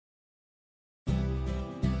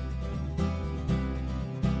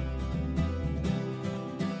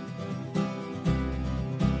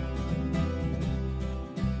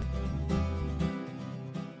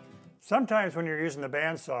sometimes when you're using the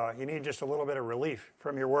bandsaw, you need just a little bit of relief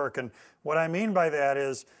from your work. And what I mean by that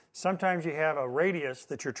is sometimes you have a radius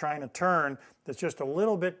that you're trying to turn that's just a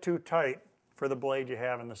little bit too tight for the blade you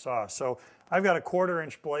have in the saw. So I've got a 1/4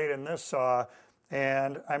 inch blade in this saw,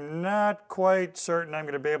 and I'm not quite certain I'm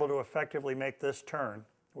going to be able to effectively make this turn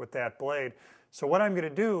with that blade. So what I'm going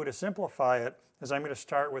to do to simplify it is I'm going to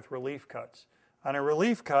start with relief cuts. On a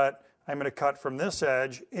relief cut, I'm going to cut from this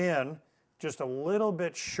edge in just a little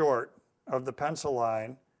bit short of the pencil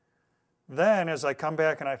line. Then as I come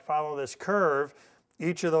back and I follow this curve,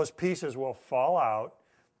 each of those pieces will fall out.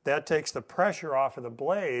 That takes the pressure off of the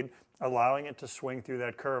blade, allowing it to swing through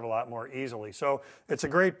that curve a lot more easily. So it's a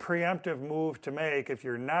great preemptive move to make if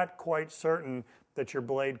you're not quite certain that your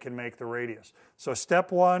blade can make the radius. So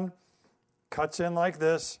step 1, cuts in like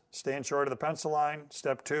this, staying short of the pencil line.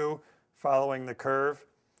 Step 2, following the curve.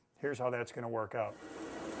 Here's how that's going to work out.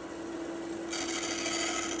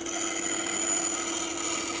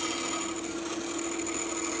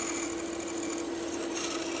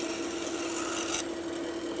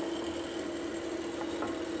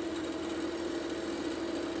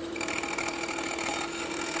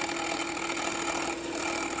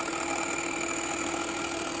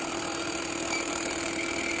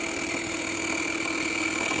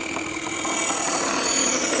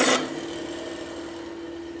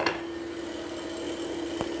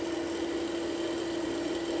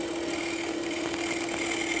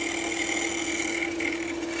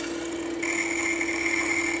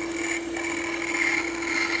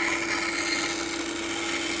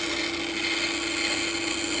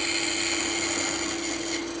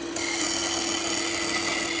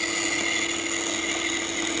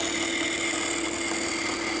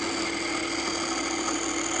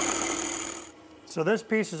 So this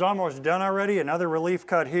piece is almost done already. Another relief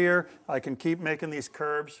cut here. I can keep making these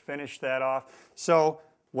curves, finish that off. So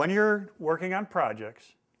when you're working on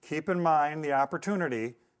projects, keep in mind the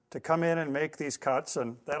opportunity to come in and make these cuts,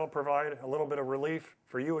 and that'll provide a little bit of relief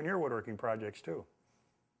for you and your woodworking projects too.